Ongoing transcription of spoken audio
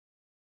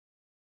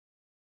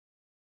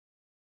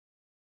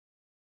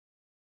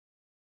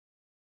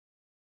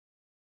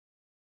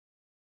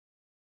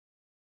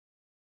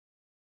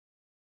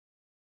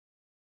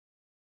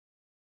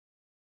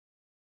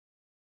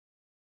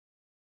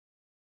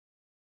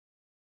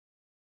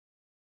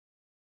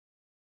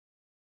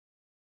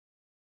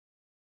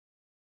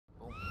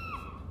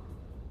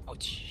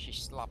She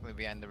slapped me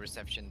behind the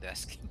reception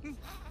desk. Oh.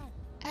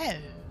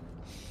 And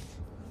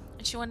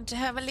she wanted to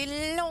have a little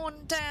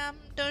alone time,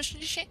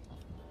 doesn't she?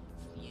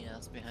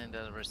 Yes, behind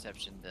the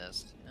reception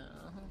desk.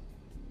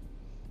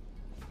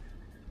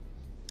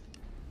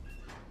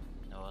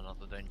 No, not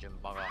the dungeon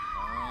bugger.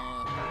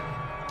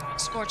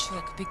 Scorch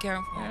hook, be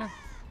careful. Yeah.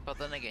 But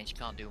then again, she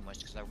can't do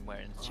much because I'm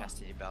wearing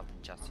chastity belt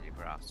and chastity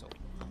bra, so...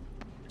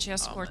 She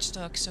has scorched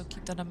hook, so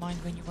keep that in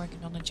mind when you're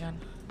working on a gen.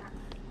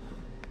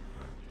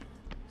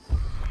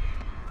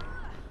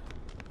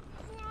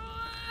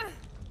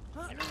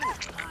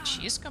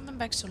 She is coming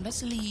back, so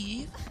let's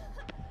leave.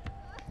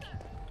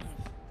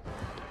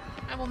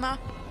 Hi, Wilma.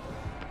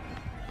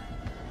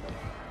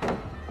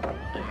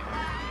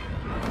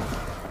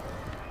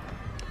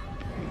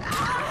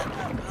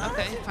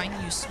 Okay, fine,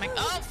 you smack.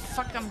 Oh,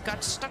 fuck, I'm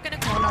got stuck in a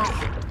corner.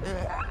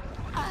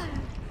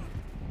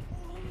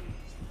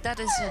 That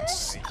is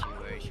it.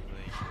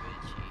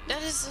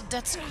 That is a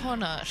dead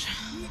corner.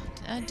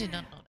 I did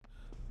not know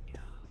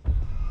that.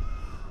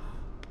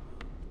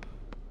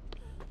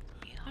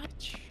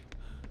 Yatch.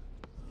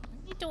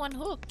 I need to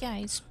unhook,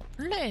 guys.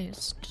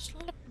 Please, just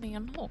let me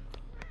unhook.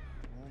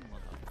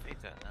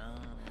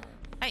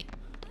 Hey.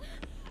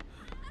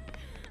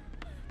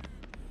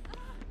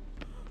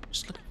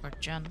 Just looking for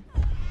Jen.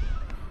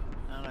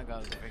 Oh my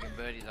god, the freaking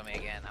birdies on me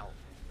again. Ow.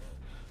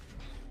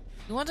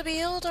 You want to be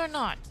healed or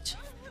not?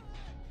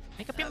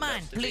 Make up your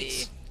mind,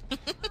 please.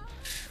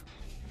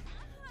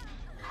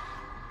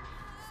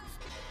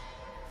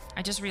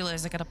 I just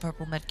realized I got a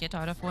purple medkit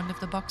out of one of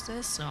the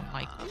boxes, so I'm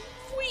like,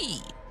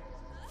 wee.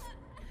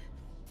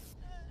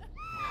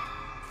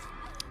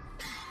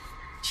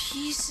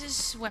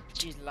 Jesus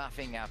wept. She's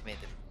laughing at me.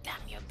 Damn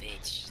you,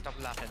 bitch! Stop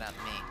laughing at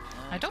me.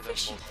 I don't think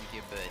she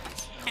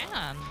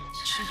can.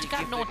 She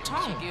got no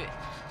tongue.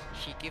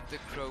 She give the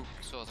croak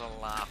sort of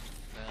laugh.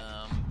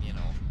 You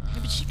know.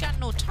 Yeah, but she got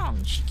no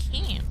tongue. She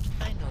can't.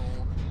 I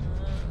know.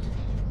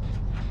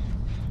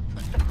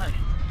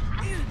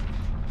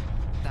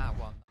 That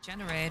one.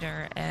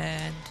 Generator,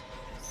 and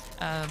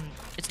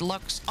it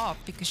locks up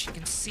because she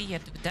can see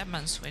at the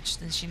deadman switch,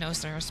 then she knows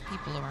there's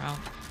people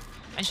around.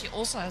 And she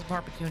also has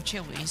barbecue and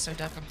chili, so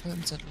that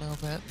confirms it a little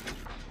bit.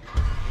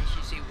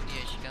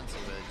 She can see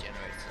where the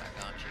generators are,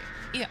 can't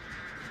she? Yeah.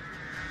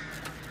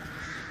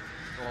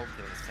 All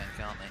kills then,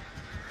 can't they?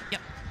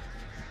 Yep.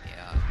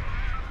 Yeah.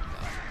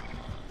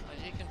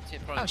 You can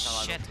probably tell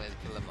shit. I don't play the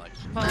killer much.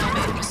 Well, I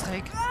made a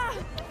mistake. You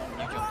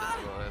jumped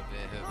into her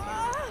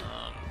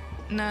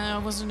view. No,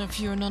 it wasn't a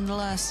few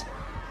nonetheless.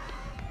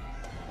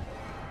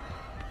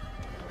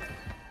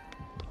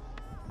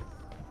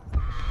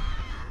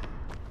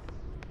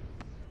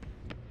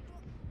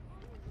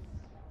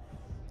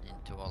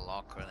 Into a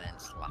locker and then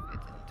slap it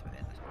into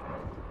it.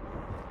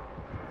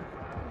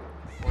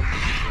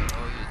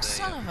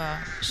 Son of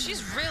a...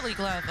 She's really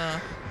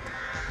clever.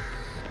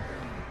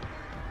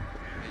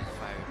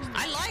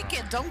 I like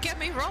it, don't get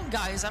me wrong,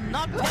 guys. I'm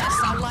not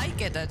pissed. I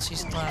like it that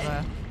she's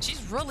clever.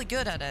 She's really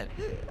good at it.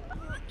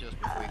 Just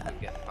before we could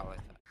get pallet.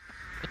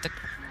 With the...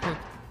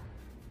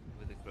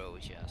 With the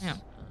crows, yes. Yeah.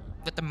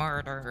 With the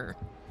murder.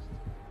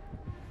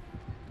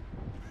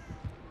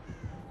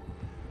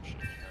 She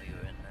didn't know you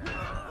were in there.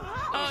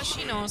 Oh,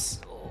 she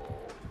knows.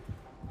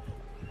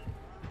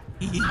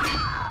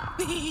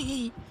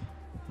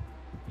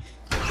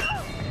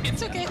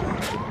 It's okay.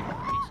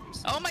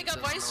 Oh my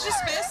god, why is she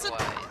spacing?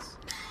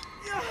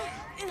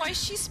 Why is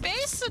she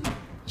spacing?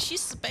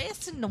 She's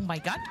spacing, oh my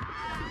god.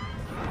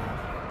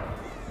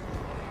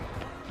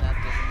 That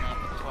doesn't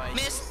happen twice.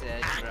 Miss. She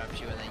said she grabbed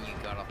you and then you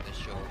got off the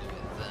shoulder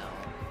with them.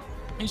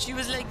 And she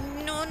was like,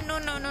 no, no,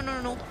 no, no,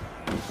 no, no.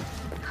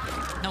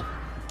 Nope.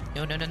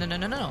 No, no, no, no, no,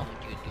 no, no.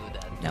 Don't you do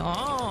that. No.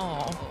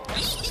 Oh.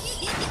 She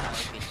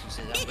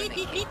says, I'm gonna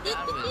kick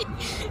that with my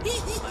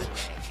leg.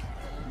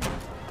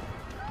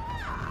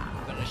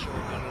 I'm gonna show you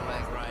your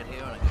leg right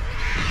here and I'm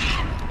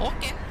gonna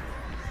Okay.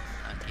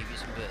 I'll give you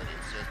some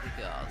birdies just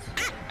because.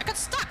 Ah, I got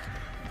stuck.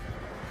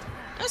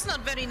 That's not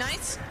very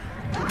nice.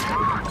 I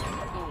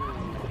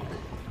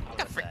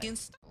got freaking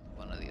stuck.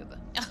 One or the other.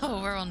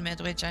 Oh, we're on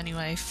Midwich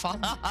anyway.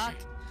 Fuck. No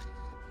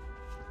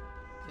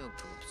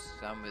poops.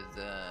 I'm with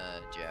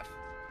Jeff.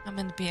 I'm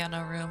in the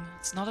piano room.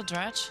 It's not a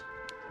dredge,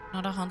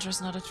 not a hunter,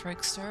 it's not a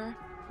trickster.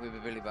 We were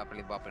really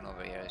bopping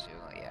over here, so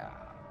yeah.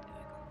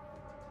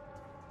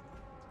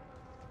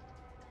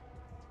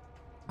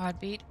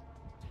 Heartbeat.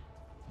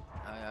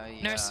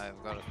 Yeah, Nurse.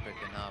 I've got a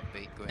freaking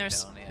heartbeat going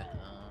Nurse. down here.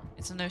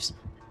 It's a nurse.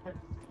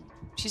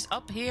 She's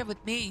up here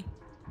with me.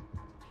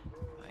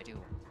 I do.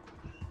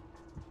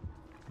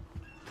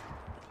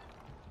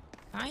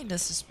 Kinda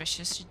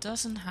suspicious. She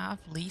doesn't have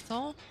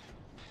lethal.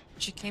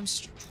 She came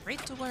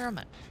straight to where I'm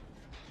at.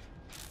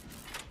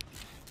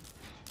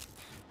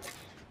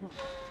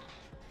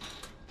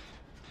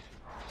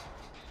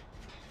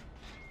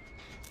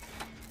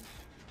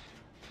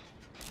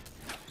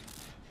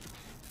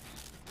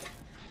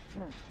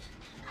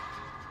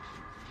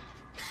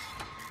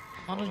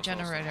 On a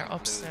generator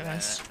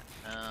upstairs.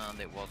 And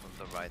it wasn't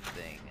the right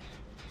thing.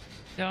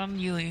 Get on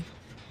Yuli.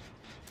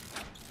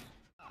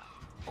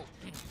 Oh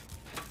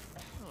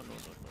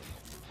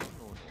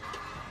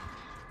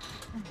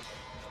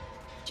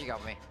She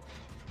got me.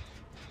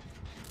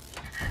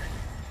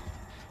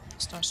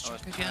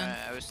 Starstruck again.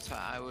 I was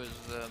tying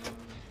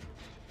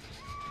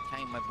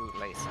my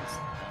bootlaces.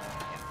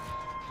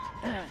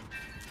 Yeah. I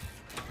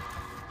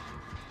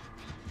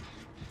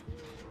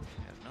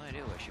have no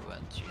idea where she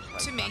went. She's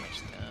like To me.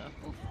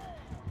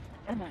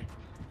 vanished.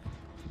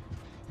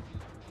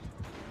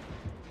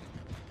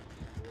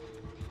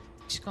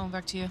 She's going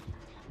back to you.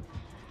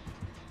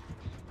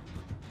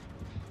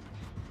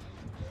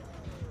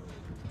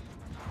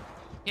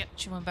 Yep,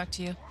 she went back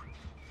to you.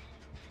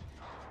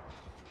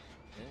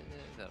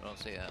 I don't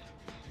see that.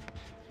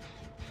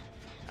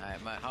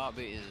 Alright, my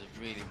heartbeat is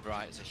really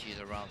bright, so she's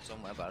around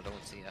somewhere, but I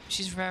don't see her.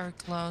 She's very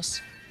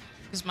close.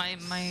 Because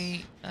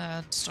my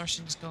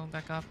distortion is going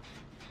back up.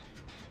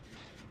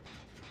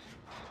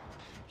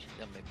 She's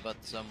got my butt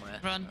somewhere.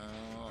 Run.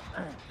 Oh,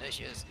 there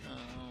she is.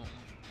 Oh.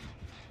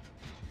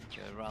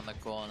 She's around the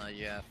corner,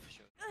 Jeff.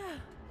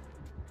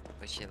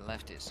 But she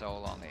left it so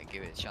long, it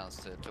gave it a chance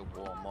to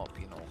warm up,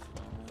 you know.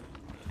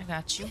 I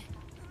got you.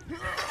 You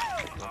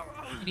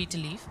need to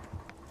leave.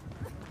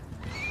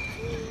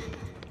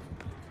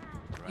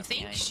 You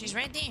think? She's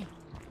right there.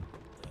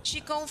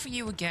 She's going for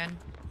you again.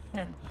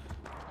 Come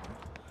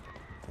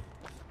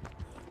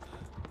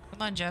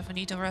on, Jeff. I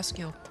need to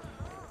rescue.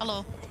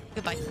 Hello.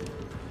 Goodbye.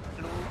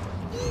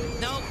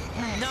 No.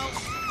 No.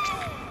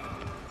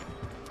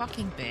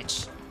 Fucking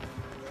bitch.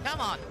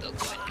 Come on.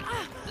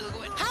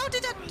 How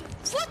did that...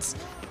 What?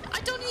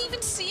 I don't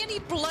even see any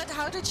blood.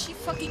 How did she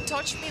fucking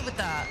touch me with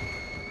that?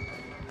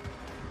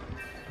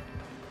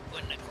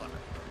 In the corner.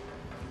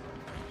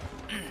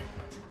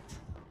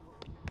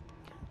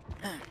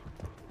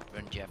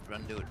 Run, Jeff,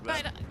 run, do it,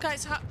 run.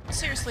 Guys,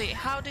 seriously,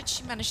 how did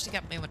she manage to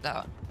get me with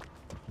that?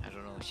 I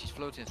don't know, she's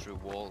floating through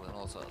walls and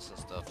all sorts of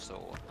stuff,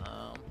 so,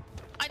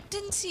 I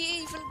didn't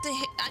see even the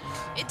hit.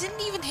 It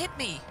didn't even hit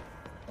me.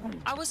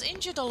 I was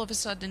injured all of a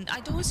sudden. I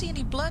don't see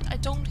any blood. I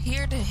don't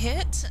hear the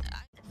hit.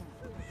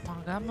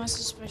 I got my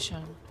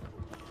suspicion.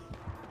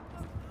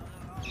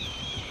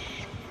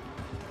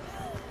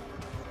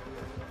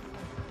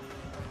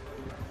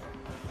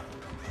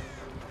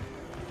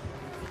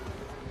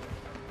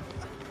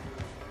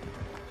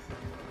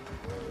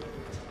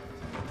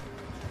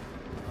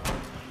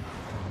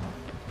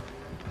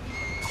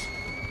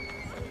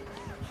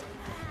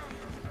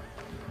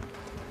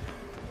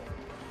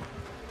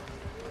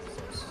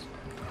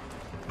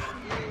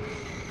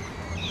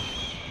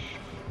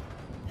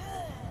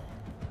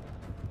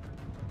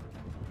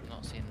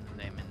 not seeing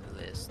the name in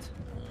the list.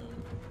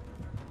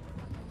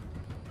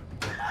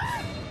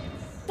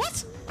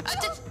 What? I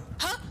did.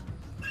 Huh?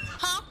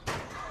 Huh?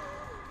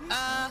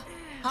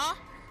 Huh?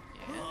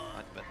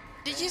 Yeah, but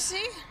Did you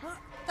see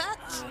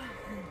that?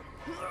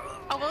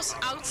 I was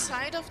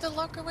outside of the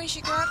locker when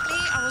she grabbed me.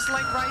 I was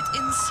like right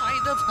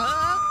inside of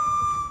her.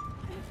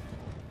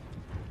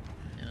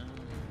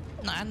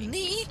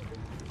 Nani?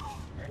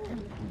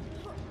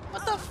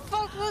 What the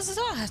fuck was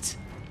that?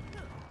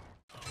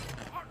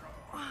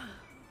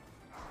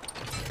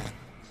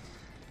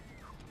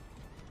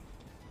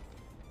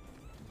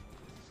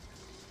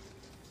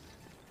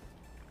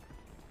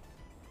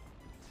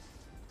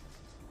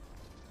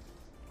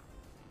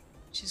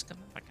 She's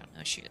coming back out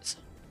now. She is.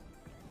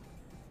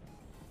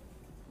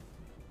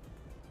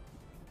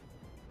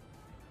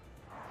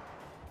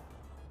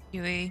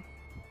 Huey.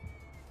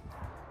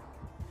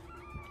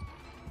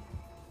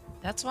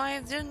 That's why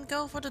I didn't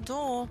go for the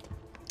door.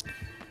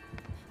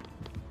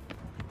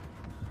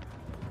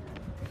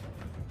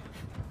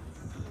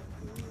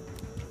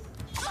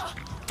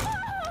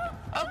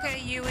 Okay,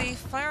 Huey,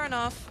 fair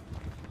enough.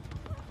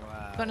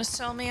 wow. Gonna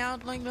sell me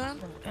out like that?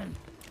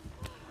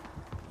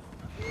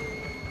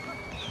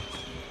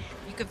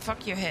 You could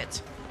fuck your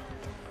hit.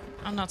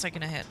 I'm not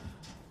taking a hit.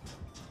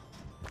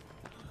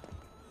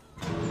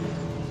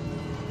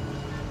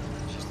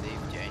 Just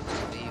leave, Jane,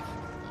 just leave.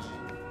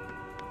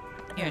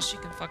 Yeah, she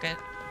can fuck it.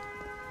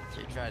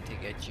 She tried to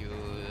get you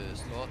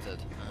slaughtered.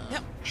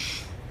 Yep.